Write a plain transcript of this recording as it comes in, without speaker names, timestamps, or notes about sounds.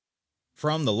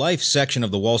From the Life section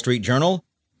of the Wall Street Journal,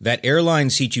 That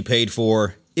Airline Seat You Paid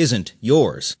For Isn't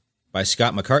Yours, by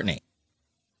Scott McCartney.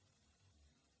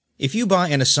 If you buy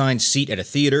an assigned seat at a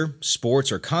theater,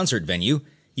 sports, or concert venue,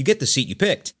 you get the seat you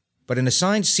picked. But an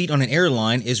assigned seat on an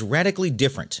airline is radically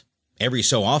different. Every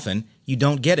so often, you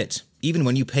don't get it, even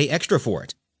when you pay extra for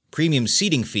it. Premium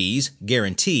seating fees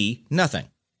guarantee nothing.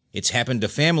 It's happened to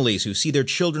families who see their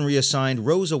children reassigned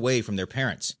rows away from their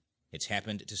parents. It's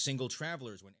happened to single travelers when